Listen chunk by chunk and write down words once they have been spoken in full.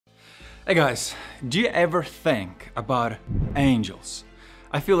Hey guys, do you ever think about angels?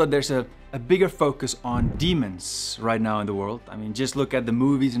 I feel that there's a bigger focus on demons right now in the world. I mean, just look at the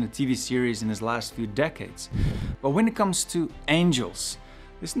movies and the TV series in these last few decades. But when it comes to angels,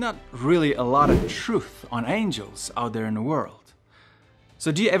 there's not really a lot of truth on angels out there in the world.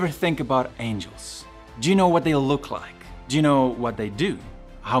 So do you ever think about angels? Do you know what they look like? Do you know what they do?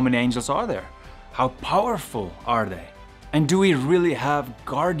 How many angels are there? How powerful are they? And do we really have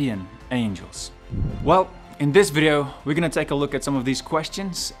guardian angels? Well, in this video, we're gonna take a look at some of these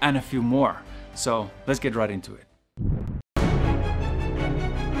questions and a few more. So let's get right into it.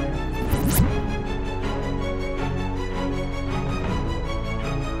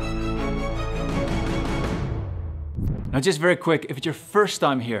 Now just very quick, if it's your first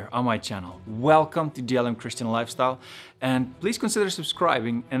time here on my channel, welcome to DLM Christian Lifestyle, and please consider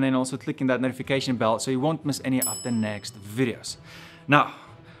subscribing and then also clicking that notification bell so you won't miss any of the next videos. Now,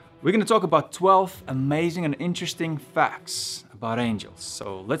 we're going to talk about 12 amazing and interesting facts about angels.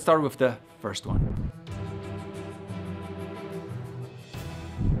 So let's start with the first one.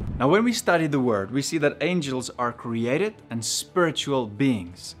 Now when we study the word, we see that angels are created and spiritual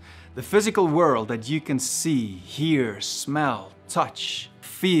beings. The physical world that you can see, hear, smell, touch,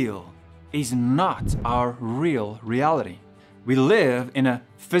 feel is not our real reality. We live in a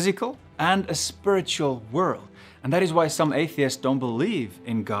physical and a spiritual world. And that is why some atheists don't believe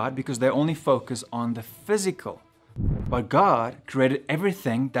in God, because they only focus on the physical. But God created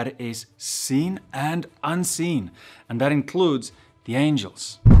everything that is seen and unseen, and that includes the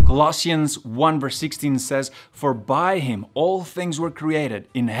angels. Colossians 1 verse 16 says, "For by him all things were created,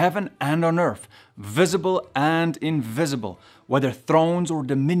 in heaven and on earth, visible and invisible, whether thrones or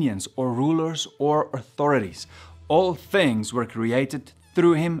dominions or rulers or authorities. All things were created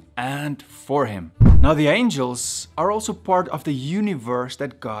through him and for him." Now the angels are also part of the universe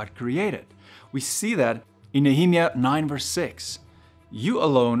that God created. We see that in Nehemiah 9 verse 6. "You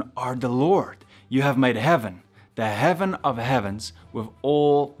alone are the Lord. You have made heaven, the heaven of heavens, with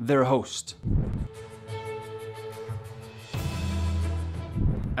all their host."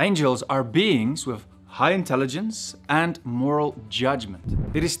 Angels are beings with high intelligence and moral judgment.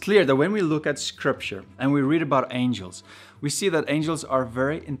 It is clear that when we look at scripture and we read about angels, we see that angels are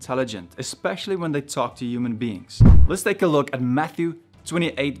very intelligent, especially when they talk to human beings. Let's take a look at Matthew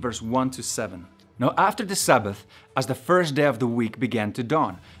 28 verse 1 to 7. "Now after the Sabbath, as the first day of the week began to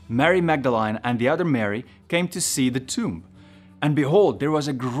dawn, Mary Magdalene and the other Mary came to see the tomb. And behold, there was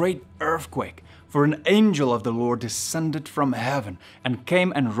a great earthquake, for an angel of the Lord descended from heaven and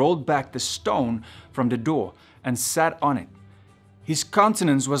came and rolled back the stone from the door and sat on it. His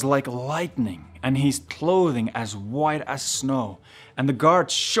countenance was like lightning, and his clothing as white as snow. And the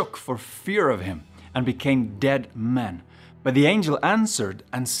guards shook for fear of him and became dead men. But the angel answered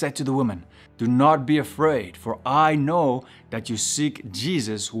and said to the woman, 'Do not be afraid, for I know that you seek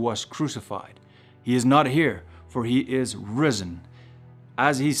Jesus who was crucified. He is not here, for he is risen.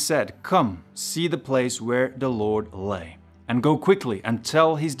 As he said, come, see the place where the Lord lay. And go quickly and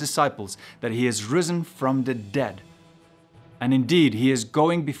tell his disciples that he is risen from the dead. And indeed, he is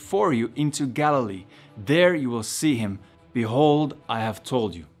going before you into Galilee. There you will see him. Behold, I have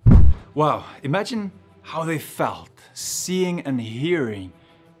told you.'" Wow, imagine how they felt seeing and hearing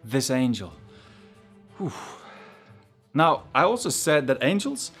this angel. Whew. Now, I also said that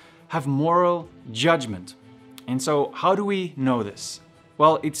angels have moral judgment. And so how do we know this?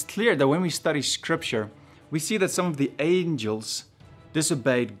 Well, it's clear that when we study scripture, we see that some of the angels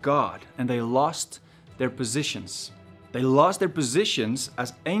disobeyed God and they lost their positions. They lost their positions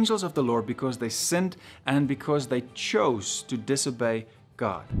as angels of the Lord because they sinned and because they chose to disobey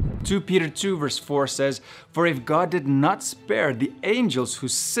God. 2 Peter 2 verse 4 says, "For if God did not spare the angels who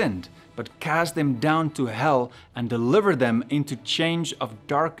sinned, but cast them down to hell and delivered them into chains of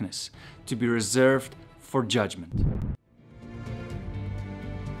darkness to be reserved for judgment."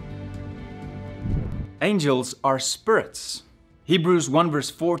 Angels are spirits. Hebrews 1 verse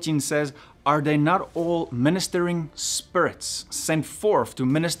 14 says, "Are they not all ministering spirits sent forth to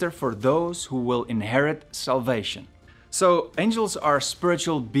minister for those who will inherit salvation?" So angels are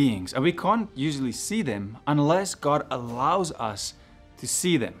spiritual beings, and we can't usually see them unless God allows us to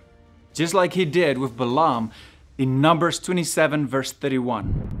see them. Just like he did with Balaam in Numbers 27 verse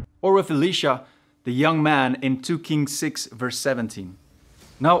 31, or with Elisha, the young man, in 2 Kings 6 verse 17.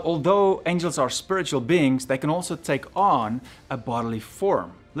 Now, although angels are spiritual beings, they can also take on a bodily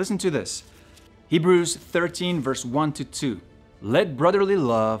form. Listen to this. Hebrews 13 verse 1 to 2. "Let brotherly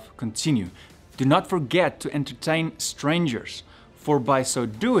love continue. Do not forget to entertain strangers, for by so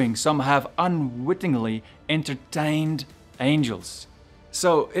doing some have unwittingly entertained angels."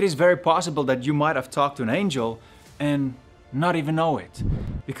 So it is very possible that you might have talked to an angel and not even know it,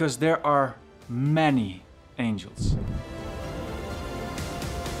 because there are many angels.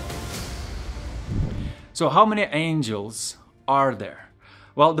 So how many angels are there?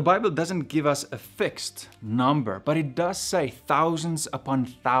 Well, the Bible doesn't give us a fixed number, but it does say thousands upon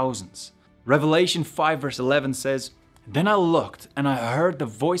thousands. Revelation 5 verse 11 says, "Then I looked and I heard the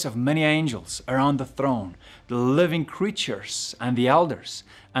voice of many angels around the throne, the living creatures and the elders,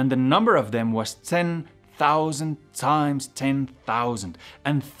 and the number of them was 10,000 times 10,000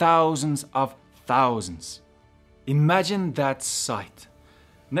 and thousands of thousands." Imagine that sight.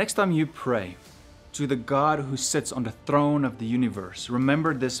 Next time you pray to the God who sits on the throne of the universe,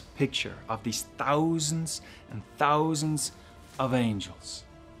 remember this picture of these thousands and thousands of angels.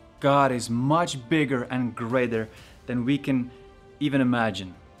 God is much bigger and greater than we can even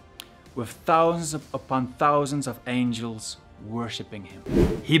imagine, with thousands upon thousands of angels worshiping Him.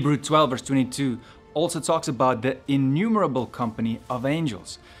 Hebrews 12 verse 22 also talks about the innumerable company of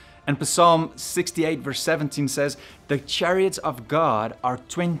angels. And Psalm 68 verse 17 says, "The chariots of God are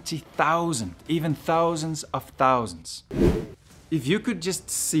 20,000, even thousands of thousands." If you could just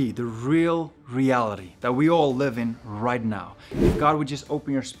see the real reality that we all live in right now, if God would just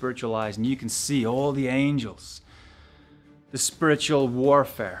open your spiritual eyes and you can see all the angels, the spiritual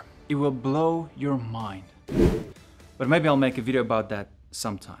warfare, it will blow your mind. But maybe I'll make a video about that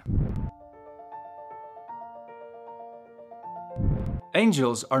sometime.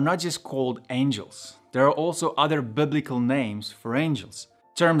 Angels are not just called angels. There are also other biblical names for angels.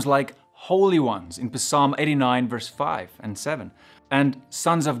 Terms like holy ones in Psalm 89 verse 5 and 7, and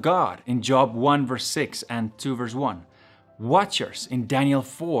sons of God in Job 1 verse 6 and 2 verse 1, watchers in Daniel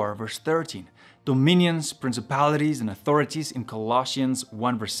 4 verse 13, dominions, principalities and authorities in Colossians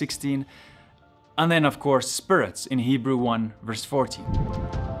 1 verse 16, and then of course spirits in Hebrew 1 verse 14.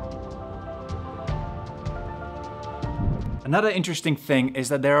 Another interesting thing is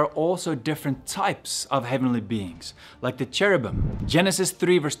that there are also different types of heavenly beings, like the cherubim. Genesis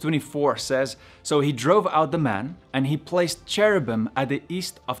 3 verse 24 says, "So he drove out the man, and he placed cherubim at the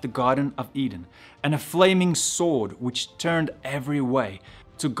east of the Garden of Eden, and a flaming sword which turned every way,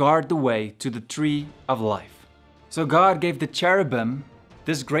 to guard the way to the tree of life." So God gave the cherubim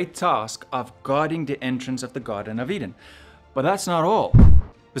this great task of guarding the entrance of the Garden of Eden. But that's not all.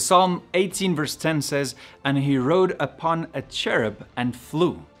 Psalm 18 verse 10 says, "And he rode upon a cherub and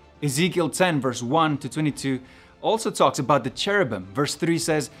flew." Ezekiel 10 verse 1 to 22 also talks about the cherubim. Verse 3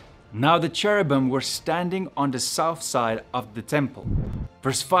 says, "Now the cherubim were standing on the south side of the temple."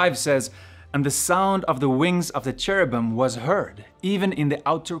 Verse 5 says, "And the sound of the wings of the cherubim was heard, even in the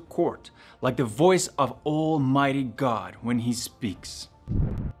outer court, like the voice of Almighty God when He speaks."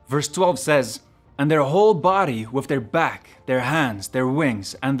 Verse 12 says, "And their whole body with their back, their hands, their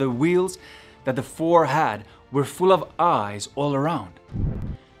wings, and the wheels that the four had were full of eyes all around."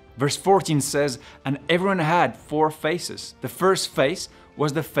 Verse 14 says, "And everyone had four faces. The first face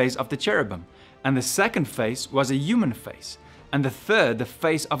was the face of the cherubim, and the second face was a human face, and the third the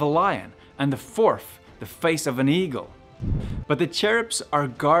face of a lion, and the fourth the face of an eagle." But the cherubs are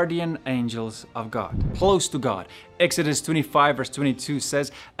guardian angels of God, close to God. Exodus 25 verse 22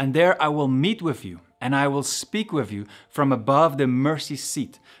 says, "And there I will meet with you, and I will speak with you from above the mercy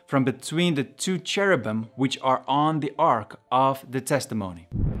seat, from between the two cherubim which are on the ark of the testimony."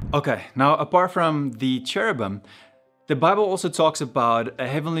 Okay, now apart from the cherubim, the Bible also talks about a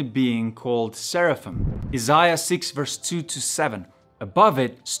heavenly being called seraphim. Isaiah 6 verse 2 to 7. "Above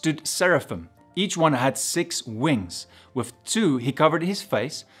it stood seraphim. Each one had 6 wings. With 2 he covered his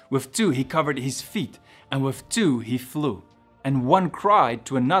face, with 2 he covered his feet, and with 2 he flew. And one cried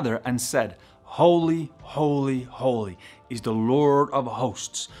to another and said, 'Holy, holy, holy is the Lord of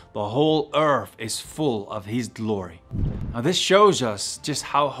hosts. The whole earth is full of His glory.'" Now this shows us just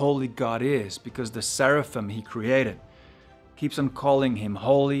how holy God is, because the seraphim He created keeps on calling Him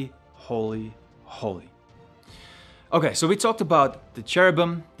holy, holy, holy. Okay, so we talked about the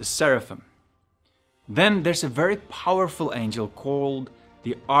cherubim, the seraphim. Then there's a very powerful angel called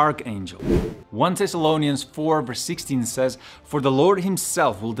the archangel. 1 Thessalonians 4 verse 16 says, "For the Lord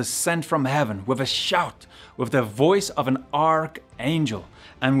Himself will descend from heaven with a shout, with the voice of an archangel,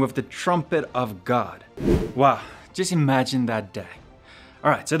 and with the trumpet of God." Wow, just imagine that day.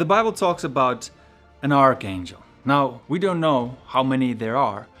 Alright, so the Bible talks about an archangel. Now, we don't know how many there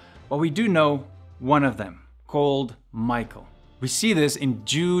are, but we do know one of them, called Michael. We see this in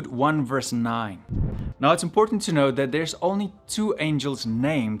Jude 1 verse 9. Now it's important to note that there's only 2 angels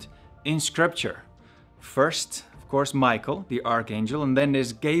named in Scripture. First, of course, Michael, the archangel, and then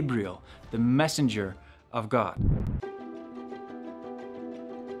there's Gabriel, the messenger of God.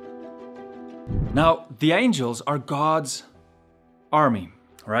 Now, the angels are God's army,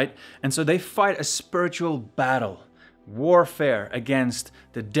 right? And so they fight a spiritual battle, warfare against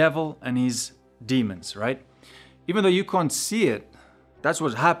the devil and his demons, right? Even though you can't see it, that's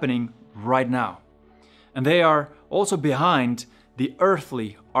what's happening right now. And they are also behind the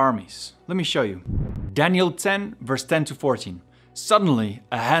earthly armies. Let me show you. Daniel 10, verse 10 to 14. Suddenly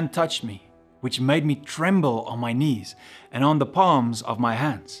a hand touched me, which made me tremble on my knees and on the palms of my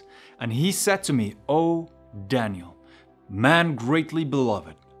hands. And he said to me, O Daniel, man greatly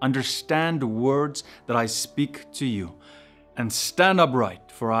beloved, understand the words that I speak to you, and stand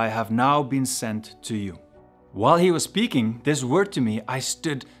upright, for I have now been sent to you. While he was speaking this word to me, I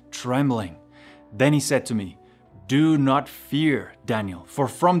stood trembling. Then he said to me, do not fear, Daniel, for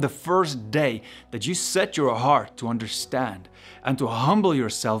from the first day that you set your heart to understand and to humble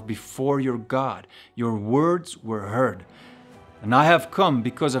yourself before your God, your words were heard. And I have come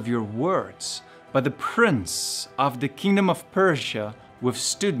because of your words. But the prince of the kingdom of Persia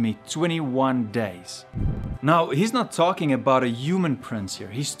withstood me 21 days. Now, he's not talking about a human prince here.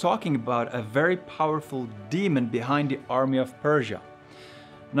 He's talking about a very powerful demon behind the army of Persia.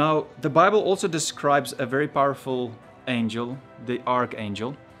 Now, the Bible also describes a very powerful angel, the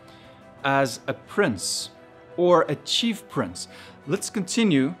archangel, as a prince or a chief prince. Let's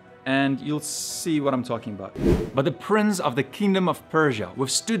continue and you'll see what I'm talking about. But the prince of the kingdom of Persia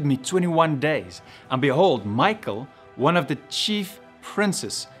withstood me 21 days, and behold, Michael, one of the chief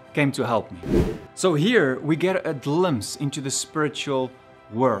princes, came to help me. So here we get a glimpse into the spiritual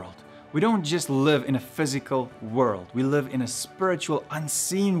world. We don't just live in a physical world, we live in a spiritual,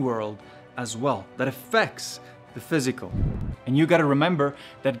 unseen world as well that affects the physical. And you gotta remember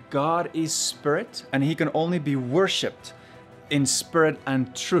that God is spirit and he can only be worshipped in spirit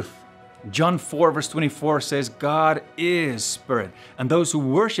and truth. John 4 verse 24 says, God is spirit, and those who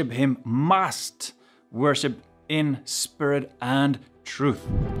worship him must worship in spirit and truth.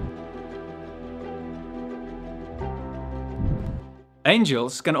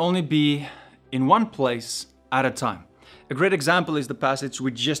 Angels can only be in one place at a time. A great example is the passage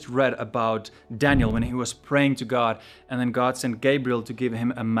we just read about Daniel when he was praying to God and then God sent Gabriel to give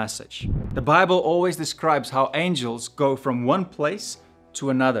him a message. The Bible always describes how angels go from one place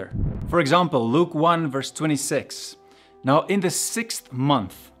to another. For example, Luke 1 verse 26. Now in the 6th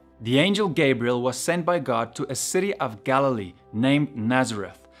month, the angel Gabriel was sent by God to a city of Galilee named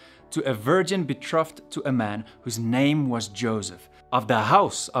Nazareth, to a virgin betrothed to a man whose name was Joseph, of the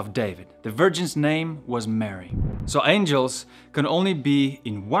house of David. The virgin's name was Mary. So angels can only be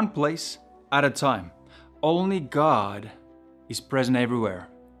in one place at a time. Only God is present everywhere,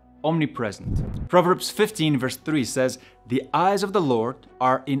 omnipresent. Proverbs 15 verse 3 says, the eyes of the Lord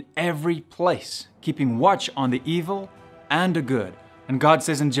are in every place, keeping watch on the evil and the good. And God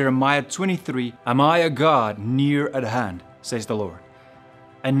says in Jeremiah 23, am I a God near at hand, says the Lord,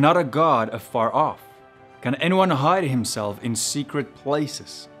 and not a God afar off? Can anyone hide himself in secret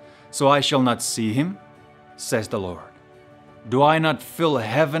places? So I shall not see him, says the Lord. Do I not fill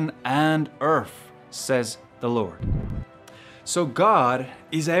heaven and earth, says the Lord. So God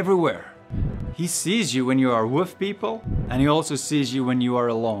is everywhere. He sees you when you are with people, and he also sees you when you are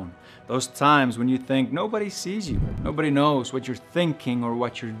alone. Those times when you think nobody sees you, nobody knows what you're thinking or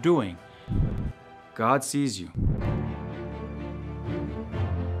what you're doing. God sees you.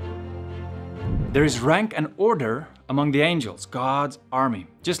 There is rank and order among the angels, God's army,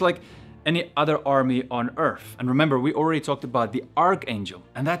 just like any other army on earth. And remember, we already talked about the archangel,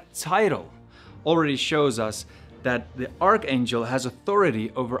 and that title already shows us that the archangel has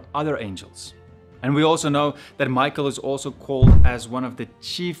authority over other angels. And we also know that Michael is also called as one of the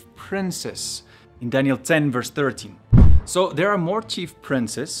chief princes in Daniel 10 verse 13. So there are more chief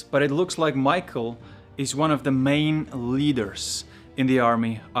princes, but it looks like Michael is one of the main leaders in the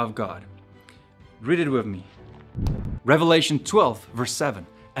army of God. Read it with me. Revelation 12 verse 7.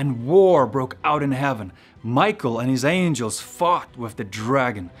 And war broke out in heaven. Michael and his angels fought with the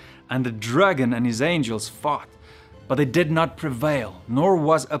dragon, and the dragon and his angels fought. But they did not prevail, nor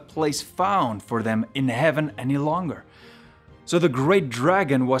was a place found for them in heaven any longer. So the great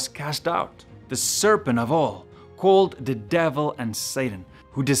dragon was cast out, the serpent of all, called the devil and Satan,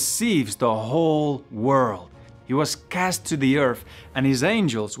 who deceives the whole world. He was cast to the earth, and his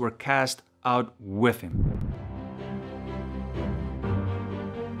angels were cast out with him.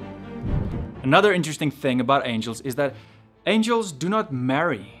 Another interesting thing about angels is that angels do not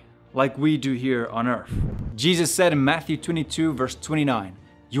marry like we do here on earth. Jesus said in Matthew 22 verse 29,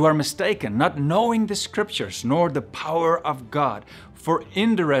 "You are mistaken, not knowing the scriptures nor the power of God. For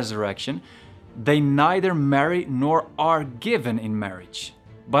in the resurrection they neither marry nor are given in marriage,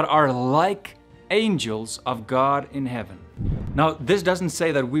 but are like angels of God in heaven. Now, this doesn't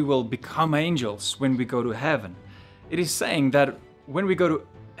say that we will become angels when we go to heaven. It is saying that when we go to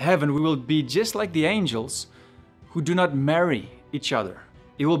heaven, we will be just like the angels who do not marry each other.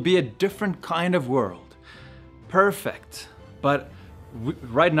 It will be a different kind of world. Perfect. But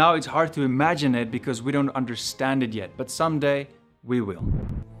right now it's hard to imagine it because we don't understand it yet. But someday we will.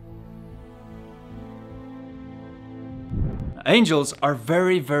 Angels are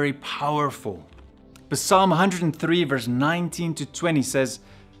very, very powerful. Psalm 103 verse 19 to 20 says,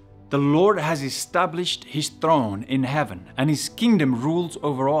 "The Lord has established his throne in heaven, and his kingdom rules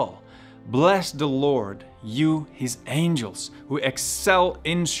over all. Bless the Lord, you his angels, who excel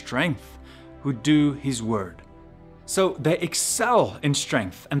in strength, who do his word." So they excel in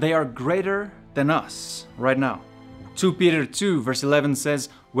strength, and they are greater than us right now. 2 Peter 2 verse 11 says,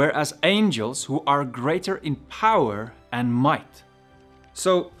 "Whereas angels who are greater in power and might."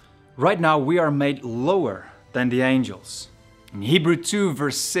 So right now we are made lower than the angels. In Hebrew 2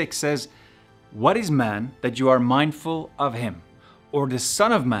 verse 6 says, "What is man that you are mindful of him? Or the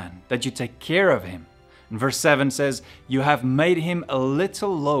son of man that you take care of him?" And verse 7 says, "You have made him a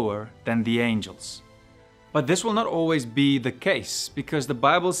little lower than the angels." But this will not always be the case, because the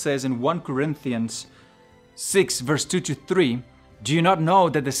Bible says in 1 Corinthians 6 verse 2 to 3, "Do you not know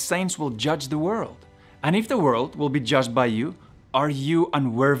that the saints will judge the world? And if the world will be judged by you, are you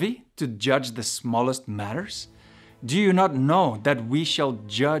unworthy to judge the smallest matters? Do you not know that we shall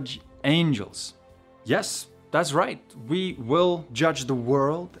judge angels?" Yes, that's right. We will judge the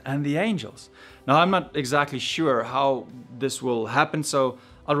world and the angels. Now, I'm not exactly sure how this will happen, so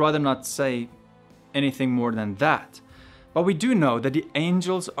I'd rather not say anything more than that. But we do know that the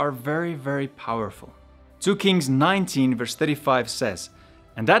angels are very, very powerful. 2 Kings 19 verse 35 says,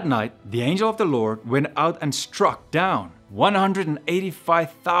 "And that night the angel of the Lord went out and struck down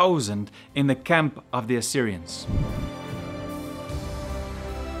 185,000 in the camp of the Assyrians."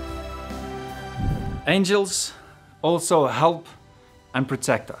 Angels also help and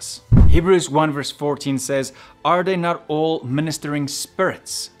protect us. Hebrews 1 verse 14 says, "Are they not all ministering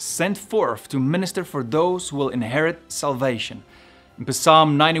spirits sent forth to minister for those who will inherit salvation?" And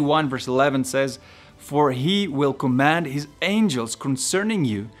Psalm 91 verse 11 says, "For he will command his angels concerning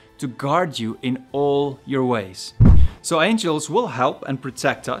you to guard you in all your ways." So angels will help and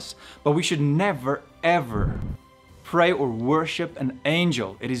protect us, but we should never ever pray or worship an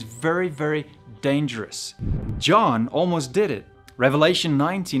angel. It is very, very dangerous. John almost did it. Revelation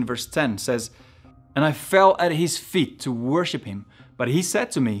 19 verse 10 says, "And I fell at his feet to worship him, but he said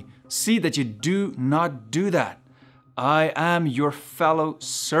to me, 'See that you do not do that. I am your fellow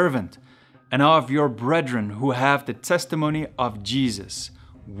servant and of your brethren who have the testimony of Jesus.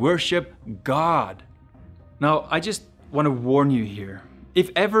 Worship God.'" Now, I just want to warn you here.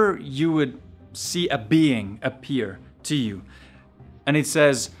 If ever you would see a being appear to you and it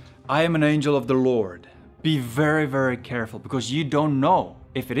says, "I am an angel of the Lord," be very, very careful, because you don't know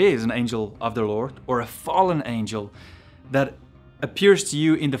if it is an angel of the Lord or a fallen angel that appears to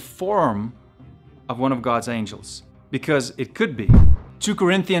you in the form of one of God's angels, because it could be. 2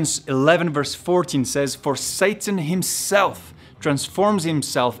 Corinthians 11 verse 14 says, "For Satan himself transforms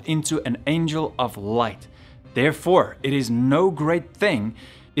himself into an angel of light. Therefore, it is no great thing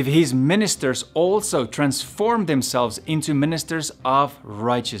if his ministers also transform themselves into ministers of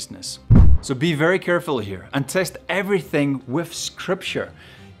righteousness." So be very careful here and test everything with Scripture.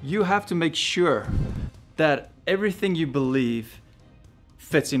 You have to make sure that everything you believe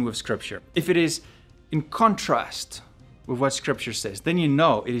fits in with Scripture. If it is in contrast with what Scripture says, then you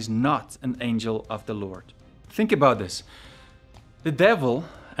know it is not an angel of the Lord. Think about this. The devil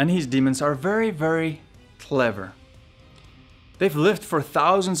and his demons are very, very clever. They've lived for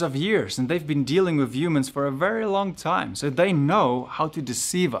thousands of years and they've been dealing with humans for a very long time, so they know how to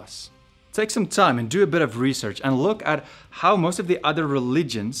deceive us. Take some time and do a bit of research and look at how most of the other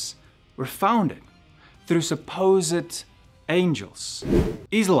religions were founded, through supposed angels.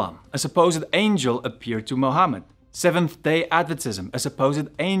 Islam, a supposed angel appeared to Muhammad. Seventh-day Adventism, a supposed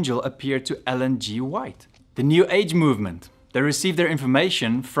angel appeared to Ellen G. White. The New Age movement, they received their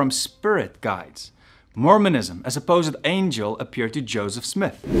information from spirit guides. Mormonism, a supposed angel appeared to Joseph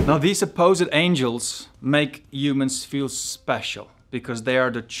Smith. Now, these supposed angels make humans feel special because they are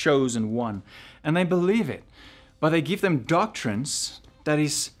the chosen one, and they believe it. But they give them doctrines that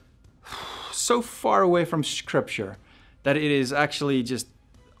is so far away from Scripture that it is actually just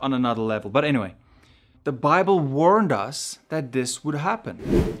on another level. But anyway, the Bible warned us that this would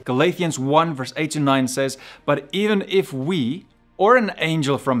happen. Galatians 1 verse 8 to 9 says, "But even if we, or an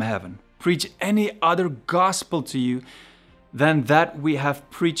angel from heaven, preach any other gospel to you than that we have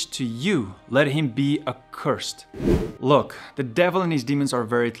preached to you, let him be accursed. Look, the devil and his demons are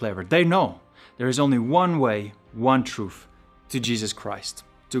very clever. They know there is only one way, one truth, to Jesus Christ,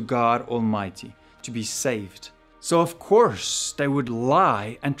 to God Almighty, to be saved. So of course they would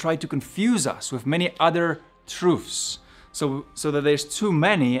lie and try to confuse us with many other truths, so that there's too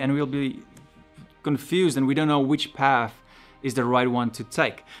many and we'll be confused and we don't know which path is the right one to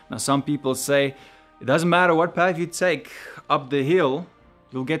take. Now some people say, it doesn't matter what path you take up the hill,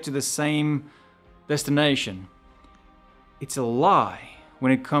 you'll get to the same destination. It's a lie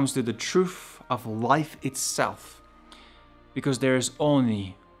when it comes to the truth of life itself, because there is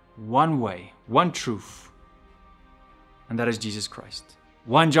only one way, one truth, and that is Jesus Christ.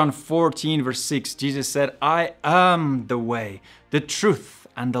 1 John 14 verse 6, Jesus said, I am the way, the truth,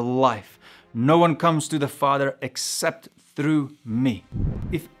 and the life. No one comes to the Father except through me.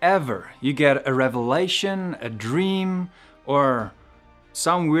 If ever you get a revelation, a dream, or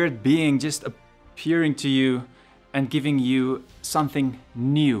some weird being just appearing to you and giving you something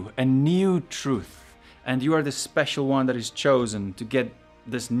new, a new truth, and you are the special one that is chosen to get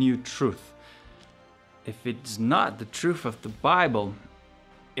this new truth, if it's not the truth of the Bible,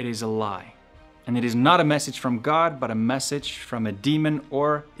 it is a lie. And it is not a message from God, but a message from a demon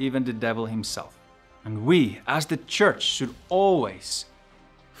or even the devil himself. And we, as the church, should always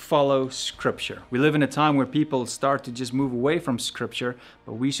follow Scripture. We live in a time where people start to just move away from Scripture,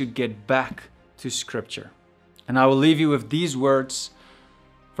 but we should get back to Scripture. And I will leave you with these words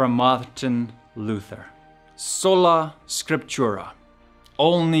from Martin Luther. Sola Scriptura.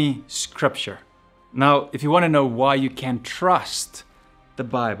 Only Scripture. Now, if you want to know why you can trust the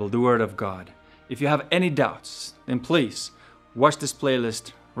Bible, the Word of God, if you have any doubts, then please watch this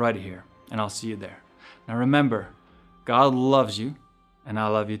playlist right here, and I'll see you there. Now remember, God loves you, and I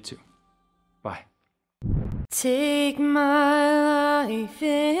love you too. Bye. Take my life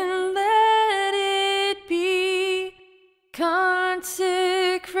and let it be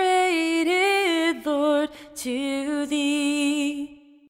consecrated, Lord, to Thee.